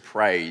chose to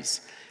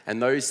praise.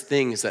 And those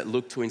things that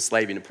looked to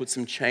enslave him, to put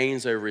some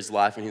chains over his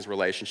life and his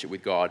relationship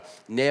with God,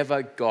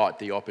 never got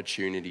the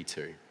opportunity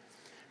to,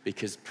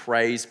 because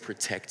praise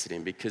protected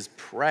him, because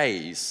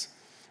praise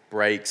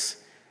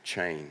breaks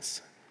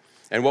chains.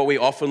 And what we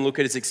often look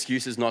at as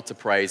excuses not to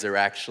praise are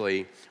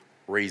actually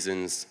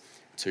reasons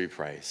to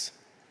praise.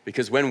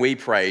 Because when we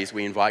praise,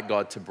 we invite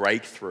God to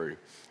break through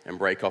and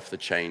break off the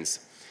chains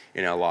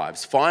in our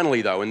lives.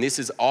 Finally, though, and this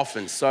is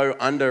often so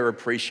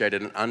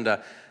underappreciated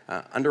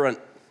and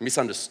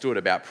misunderstood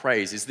about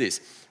praise, is this.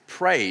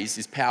 Praise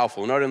is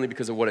powerful, not only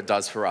because of what it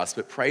does for us,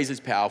 but praise is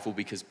powerful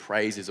because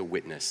praise is a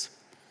witness.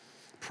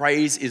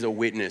 Praise is a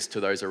witness to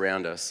those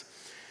around us.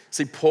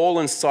 See, Paul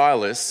and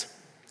Silas,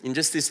 in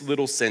just this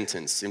little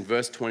sentence, in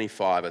verse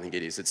 25, I think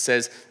it is, it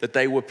says that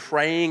they were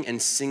praying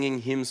and singing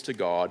hymns to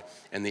God,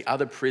 and the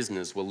other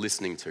prisoners were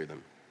listening to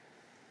them.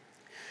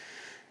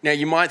 Now,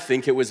 you might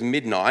think it was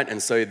midnight,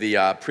 and so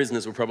the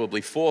prisoners were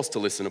probably forced to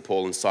listen to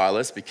Paul and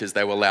Silas because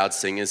they were loud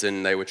singers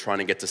and they were trying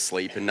to get to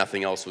sleep and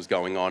nothing else was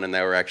going on, and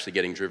they were actually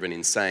getting driven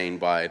insane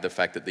by the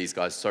fact that these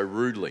guys so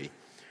rudely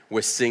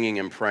were singing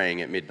and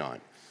praying at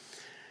midnight.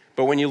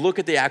 But when you look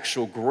at the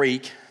actual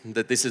Greek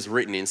that this is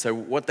written in, so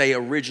what they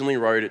originally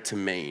wrote it to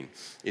mean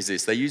is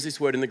this. They use this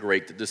word in the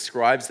Greek that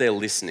describes their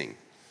listening.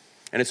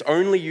 And it's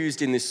only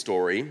used in this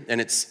story, and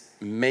it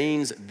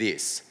means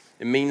this.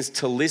 It means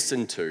to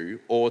listen to,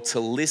 or to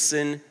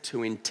listen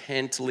to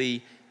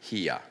intently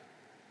hear.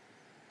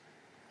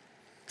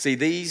 See,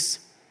 these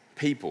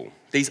people,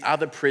 these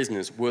other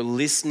prisoners, were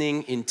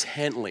listening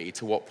intently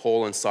to what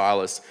Paul and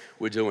Silas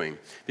were doing.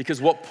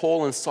 Because what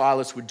Paul and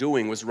Silas were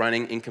doing was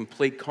running in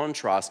complete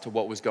contrast to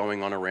what was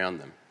going on around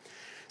them.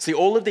 See,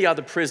 all of the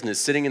other prisoners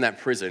sitting in that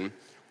prison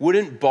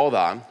wouldn't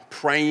bother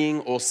praying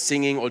or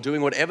singing or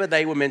doing whatever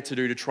they were meant to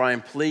do to try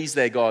and please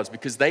their gods,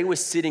 because they were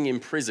sitting in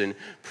prison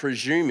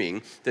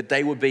presuming that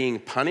they were being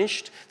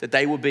punished, that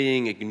they were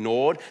being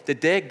ignored,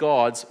 that their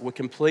gods were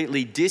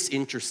completely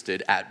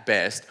disinterested at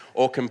best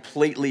or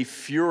completely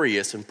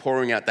furious and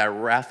pouring out their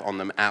wrath on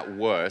them at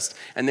worst.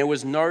 And there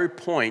was no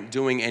point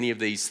doing any of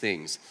these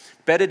things.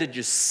 Better to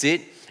just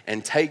sit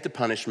and take the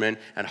punishment,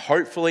 and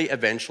hopefully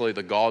eventually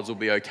the gods will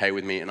be okay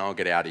with me and I'll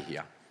get out of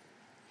here.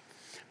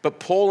 But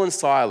Paul and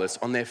Silas,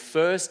 on their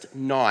first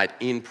night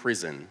in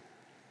prison,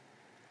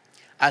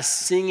 are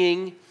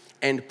singing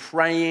and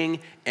praying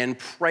and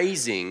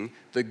praising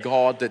the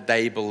God that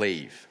they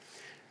believe.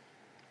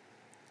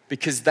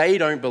 Because they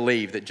don't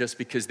believe that just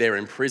because they're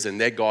in prison,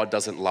 their God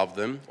doesn't love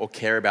them or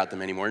care about them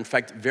anymore. In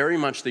fact, very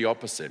much the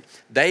opposite.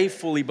 They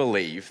fully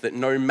believe that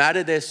no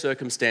matter their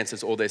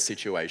circumstances or their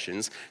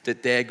situations,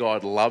 that their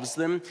God loves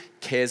them,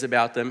 cares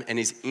about them, and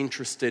is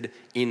interested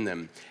in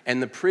them.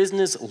 And the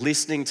prisoners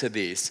listening to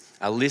this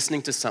are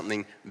listening to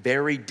something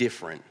very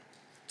different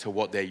to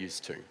what they're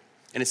used to.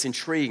 And it's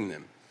intriguing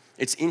them.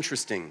 It's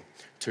interesting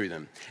to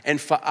them. And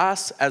for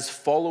us as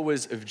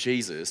followers of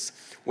Jesus,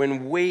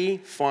 when we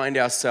find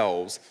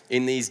ourselves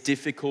in these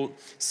difficult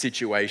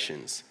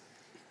situations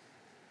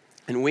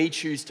and we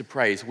choose to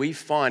praise, we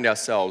find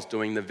ourselves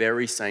doing the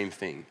very same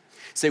thing.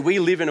 See, we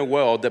live in a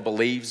world that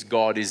believes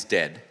God is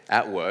dead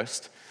at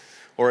worst,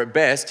 or at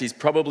best, he's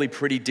probably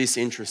pretty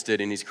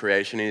disinterested in his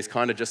creation and he's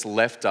kind of just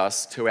left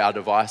us to our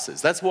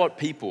devices. That's what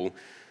people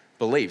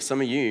believe. Some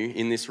of you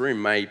in this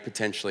room may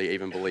potentially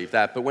even believe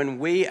that. But when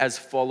we as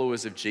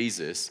followers of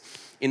Jesus,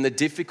 in the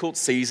difficult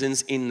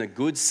seasons, in the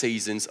good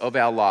seasons of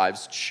our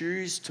lives,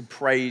 choose to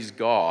praise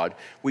God,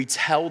 we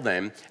tell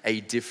them a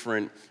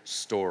different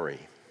story.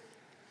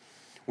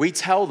 We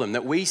tell them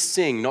that we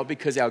sing not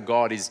because our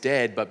God is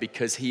dead, but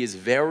because he is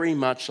very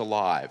much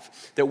alive.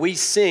 That we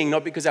sing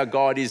not because our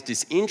God is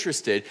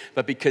disinterested,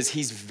 but because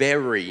he's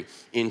very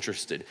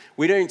interested.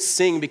 We don't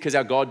sing because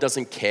our God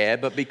doesn't care,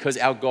 but because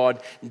our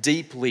God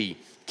deeply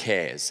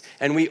cares.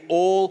 And we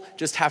all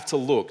just have to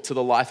look to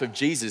the life of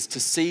Jesus to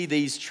see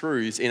these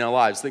truths in our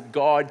lives, that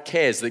God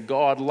cares, that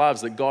God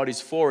loves, that God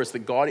is for us,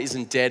 that God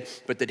isn't dead,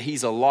 but that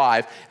he's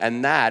alive.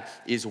 And that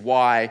is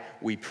why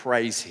we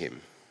praise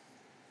him.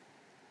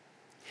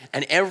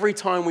 And every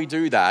time we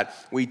do that,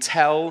 we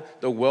tell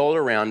the world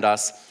around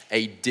us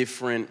a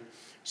different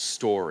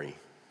story.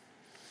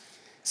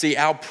 See,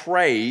 our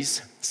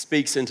praise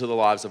speaks into the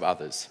lives of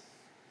others.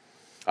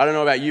 I don't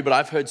know about you, but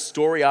I've heard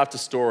story after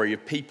story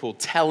of people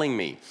telling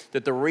me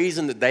that the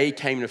reason that they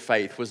came to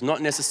faith was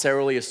not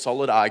necessarily a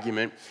solid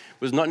argument,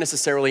 was not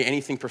necessarily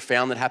anything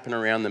profound that happened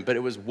around them, but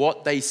it was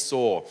what they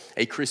saw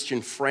a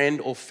Christian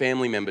friend or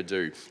family member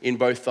do in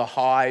both the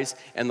highs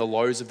and the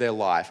lows of their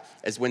life.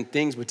 As when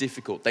things were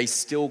difficult, they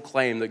still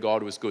claimed that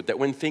God was good. That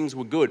when things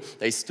were good,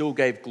 they still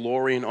gave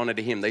glory and honor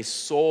to him. They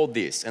saw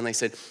this and they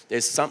said,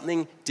 there's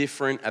something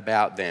different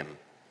about them.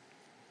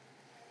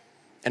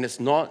 And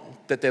it's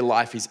not that their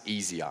life is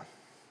easier.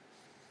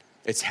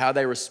 It's how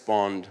they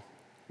respond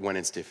when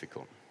it's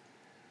difficult.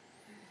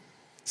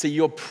 See,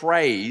 your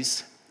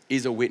praise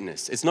is a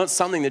witness. It's not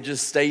something that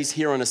just stays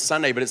here on a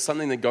Sunday, but it's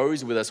something that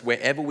goes with us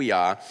wherever we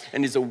are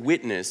and is a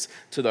witness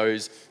to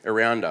those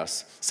around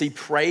us. See,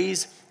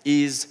 praise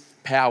is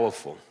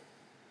powerful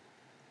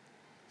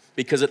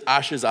because it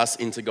ushers us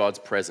into God's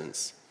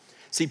presence.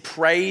 See,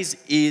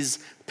 praise is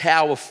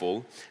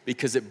powerful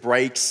because it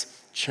breaks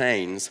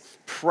chains.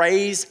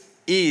 Praise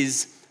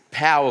is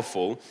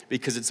powerful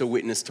because it's a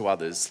witness to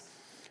others.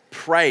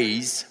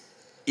 Praise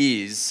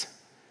is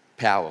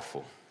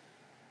powerful.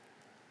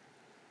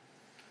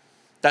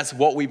 That's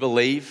what we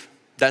believe.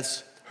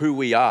 That's who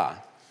we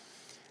are.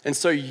 And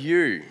so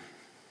you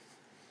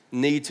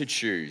need to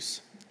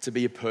choose to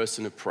be a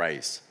person of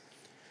praise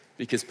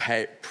because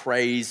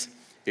praise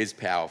is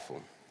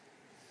powerful.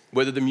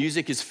 Whether the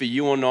music is for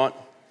you or not,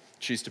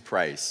 choose to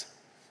praise.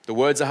 The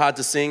words are hard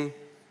to sing,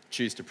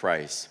 choose to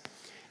praise.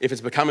 If it's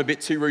become a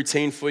bit too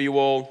routine for you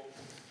all,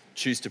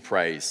 choose to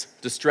praise.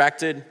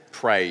 Distracted,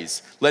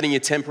 praise. Letting your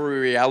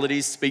temporary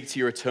realities speak to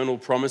your eternal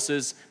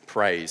promises,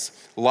 praise.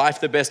 Life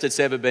the best it's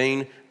ever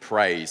been,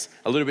 praise.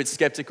 A little bit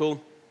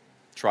skeptical,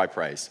 try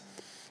praise.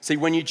 See,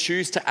 when you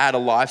choose to add a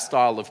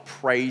lifestyle of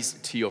praise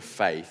to your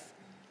faith,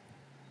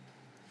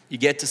 you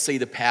get to see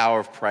the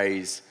power of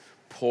praise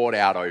poured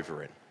out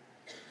over it.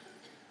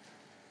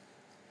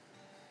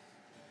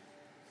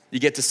 You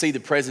get to see the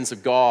presence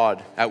of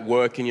God at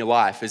work in your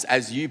life.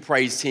 As you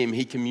praise him,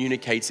 he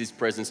communicates his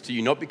presence to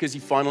you, not because you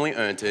finally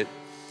earned it,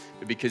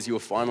 but because you were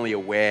finally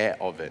aware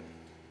of it.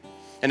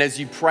 And as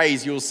you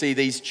praise, you'll see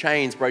these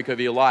chains break over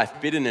your life.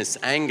 Bitterness,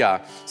 anger,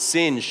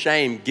 sin,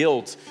 shame,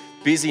 guilt,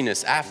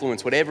 busyness,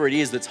 affluence, whatever it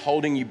is that's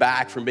holding you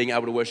back from being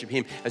able to worship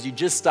him. As you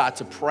just start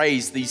to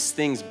praise, these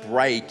things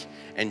break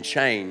and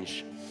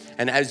change.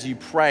 And as you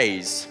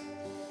praise,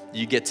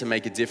 you get to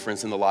make a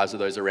difference in the lives of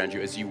those around you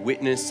as you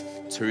witness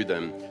to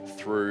them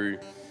through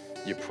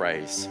your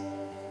praise.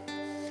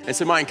 And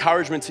so my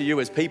encouragement to you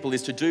as people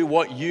is to do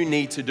what you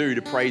need to do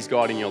to praise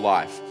God in your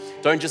life.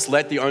 Don't just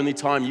let the only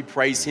time you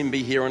praise him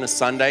be here on a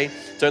Sunday.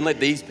 Don't let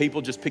these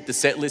people just pick the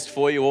set list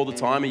for you all the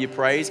time of your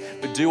praise,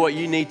 but do what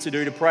you need to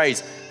do to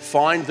praise.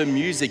 Find the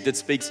music that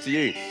speaks to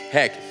you.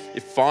 Heck,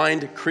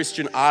 find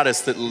Christian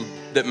artists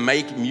that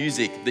make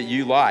music that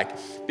you like.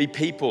 Be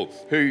people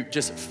who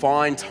just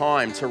find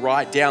time to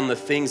write down the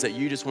things that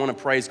you just want to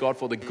praise God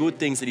for, the good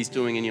things that he's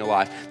doing in your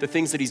life, the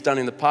things that he's done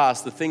in the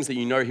past, the things that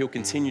you know he'll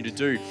continue to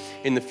do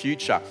in the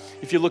future.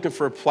 If you're looking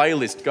for a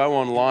playlist, go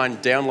online,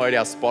 download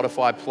our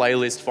Spotify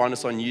playlist, find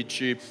us on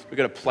YouTube. We've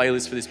got a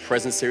playlist for this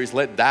present series.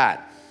 Let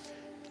that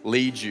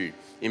lead you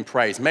in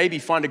praise. Maybe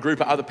find a group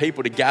of other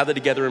people to gather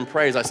together in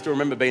praise. I still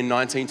remember being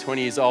 19,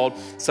 20 years old.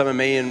 Some of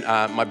me and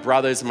my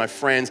brothers and my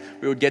friends,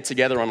 we would get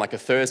together on like a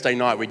Thursday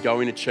night. We'd go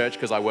into church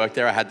because I worked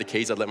there. I had the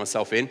keys. I'd let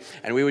myself in.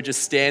 And we would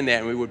just stand there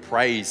and we would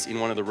praise in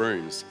one of the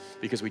rooms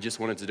because we just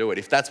wanted to do it.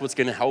 If that's what's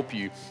going to help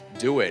you,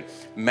 do it.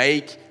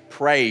 Make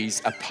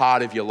praise a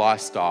part of your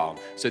lifestyle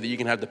so that you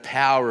can have the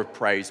power of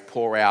praise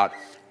pour out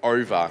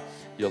over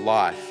your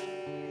life.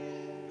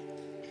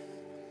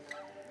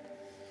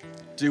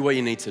 Do what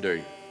you need to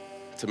do.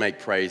 to make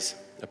praise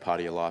a part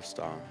of your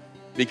lifestyle.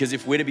 Because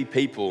if we're to be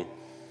people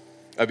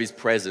of his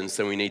presence,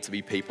 then we need to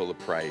be people of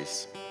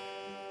praise.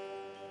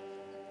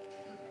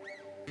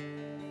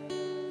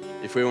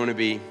 If we want to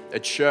be a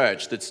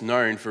church that's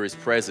known for his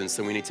presence,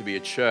 then we need to be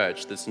a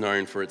church that's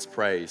known for its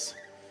praise.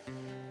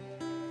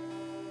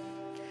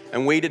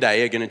 And we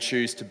today are going to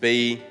choose to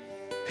be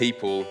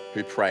people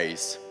who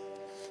praise.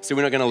 So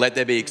we're not going to let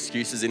there be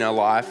excuses in our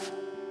life.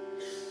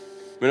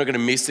 We're not going to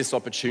miss this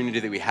opportunity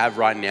that we have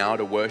right now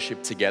to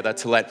worship together,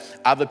 to let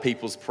other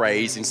people's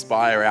praise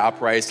inspire our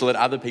praise, to let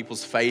other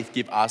people's faith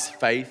give us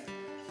faith,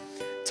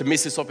 to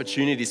miss this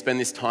opportunity to spend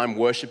this time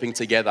worshiping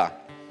together,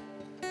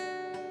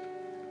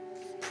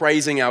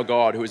 praising our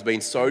God who has been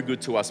so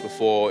good to us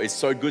before, is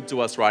so good to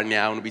us right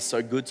now, and will be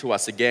so good to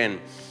us again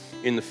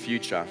in the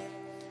future.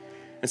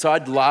 And so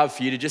I'd love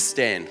for you to just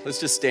stand. Let's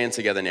just stand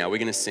together now. We're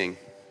going to sing.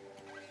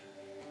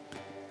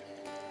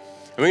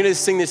 And we're going to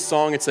sing this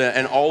song. It's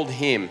an old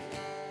hymn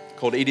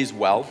called It Is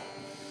Well.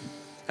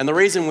 And the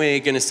reason we're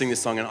going to sing this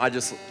song, and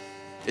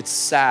it's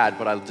sad,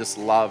 but I just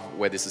love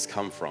where this has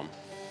come from.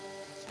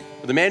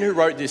 But the man who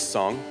wrote this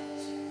song,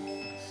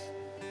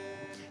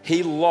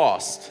 he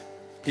lost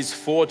his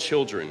 4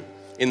 children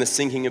in the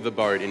sinking of the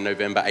boat in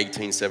November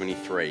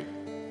 1873.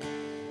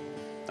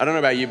 I don't know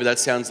about you, but that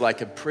sounds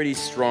like a pretty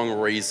strong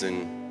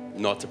reason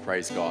not to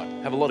praise God.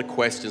 Have a lot of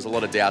questions, a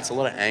lot of doubts, a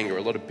lot of anger,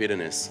 a lot of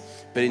bitterness.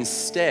 But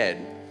instead,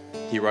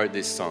 he wrote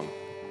this song,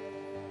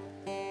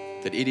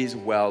 that it is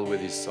well with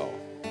his soul.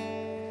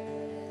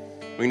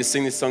 We're going to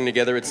sing this song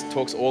together. It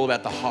talks all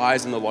about the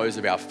highs and the lows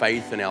of our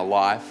faith and our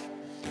life,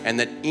 and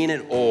that in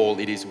it all,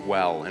 it is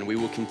well, and we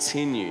will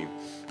continue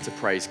to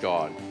praise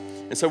God.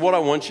 And so what I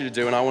want you to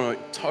do, and I want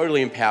to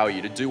totally empower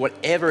you to do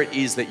whatever it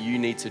is that you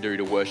need to do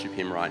to worship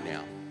him right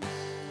now.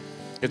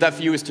 If that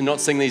for you is to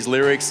not sing these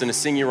lyrics and to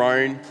sing your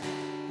own,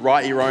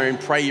 write your own,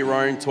 pray your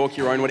own, talk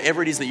your own,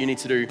 whatever it is that you need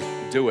to do,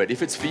 do it.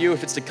 If it's for you,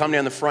 if it's to come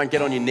down the front,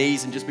 get on your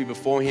knees and just be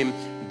before him,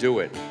 do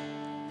it.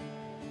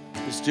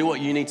 Just do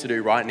what you need to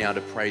do right now to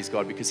praise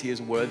God, because he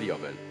is worthy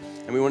of it.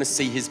 And we want to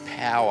see his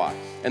power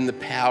and the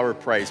power of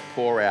praise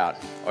pour out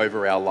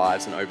over our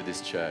lives and over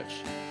this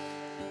church.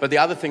 But the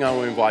other thing I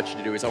want to invite you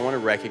to do is I want to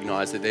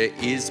recognize that there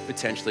is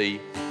potentially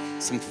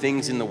some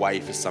things in the way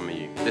for some of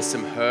you. There's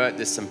some hurt,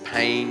 there's some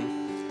pain,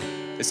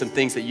 there's some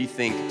things that you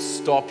think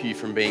stop you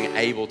from being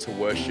able to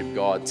worship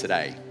God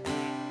today.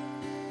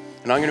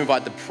 And I'm going to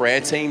invite the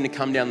prayer team to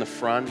come down the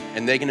front,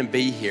 and they're going to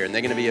be here and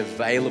they're going to be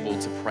available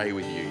to pray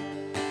with you.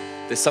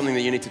 There's something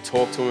that you need to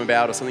talk to them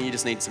about, or something you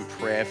just need some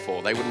prayer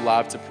for. They would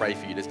love to pray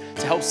for you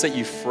to help set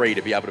you free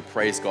to be able to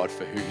praise God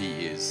for who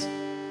he is,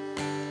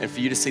 and for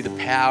you to see the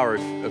power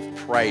of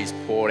praise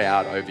poured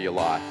out over your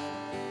life.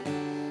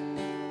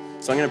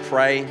 So I'm going to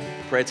pray.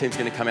 The prayer team's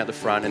going to come out the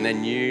front, and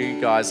then you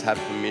guys have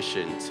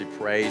permission to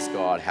praise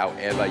God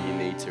however you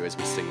need to as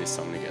we sing this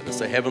song together.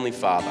 So Heavenly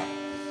Father,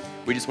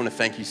 we just want to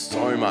thank you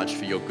so much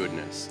for your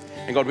goodness.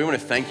 And God, we want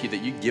to thank you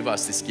that you give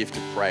us this gift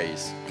of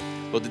praise.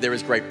 Lord, that there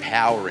is great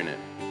power in it.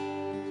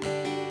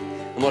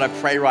 And Lord, I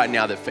pray right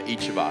now that for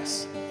each of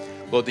us,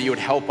 Lord, that you would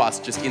help us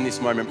just in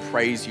this moment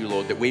praise you,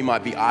 Lord, that we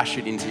might be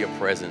ushered into your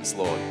presence,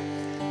 Lord.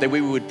 That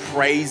we would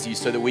praise you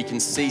so that we can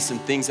see some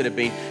things that have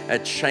been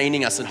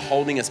chaining us and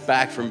holding us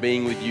back from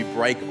being with you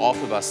break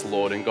off of us,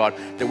 Lord. And God,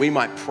 that we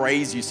might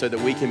praise you so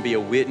that we can be a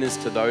witness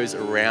to those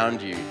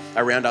around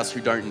us who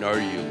don't know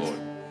you, Lord.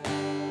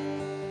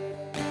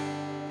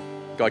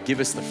 God, give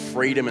us the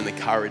freedom and the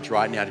courage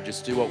right now to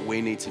just do what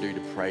we need to do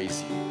to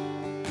praise you.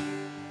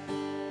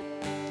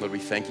 Lord, we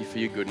thank you for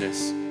your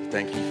goodness. We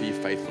thank you for your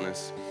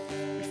faithfulness.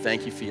 We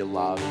thank you for your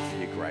love and for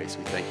your grace.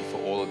 We thank you for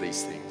all of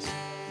these things.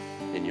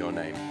 In your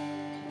name,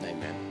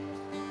 amen.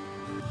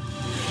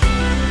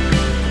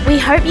 We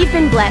hope you've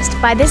been blessed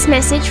by this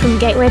message from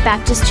Gateway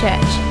Baptist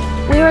Church.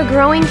 We're a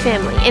growing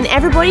family, and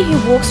everybody who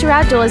walks through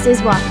our doors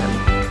is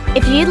welcome.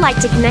 If you'd like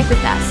to connect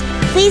with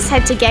us, please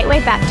head to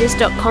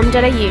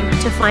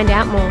gatewaybaptist.com.au to find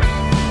out more.